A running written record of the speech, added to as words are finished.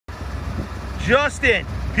Just in.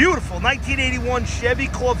 Beautiful 1981 Chevy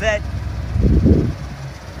Corvette.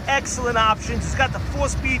 Excellent options. It's got the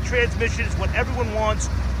 4-speed transmission. It's what everyone wants.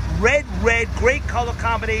 Red, great color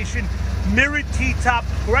combination. Mirrored T-top,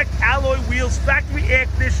 correct alloy wheels, factory air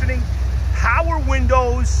conditioning, power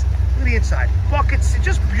windows. Look at the inside. Buckets.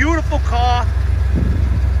 Just beautiful car.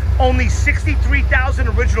 Only 63,000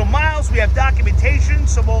 original miles. We have documentation,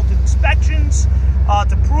 some old inspections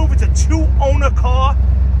to prove it's a 2-owner car.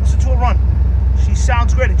 Listen to her run. She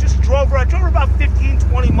sounds great. I just drove her. I drove her about 15,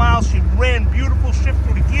 20 miles. She ran beautiful, shift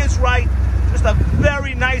through the gears right. Just a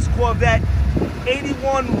very nice Corvette.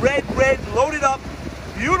 81 red, loaded up.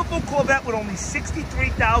 Beautiful Corvette with only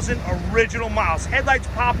 63,000 original miles. Headlights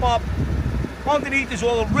pop up. Underneath is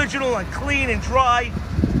all original and clean and dry.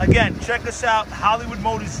 Again, check us out,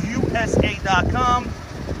 HollywoodMotorsUSA.com.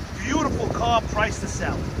 Beautiful car, price to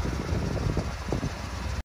sell.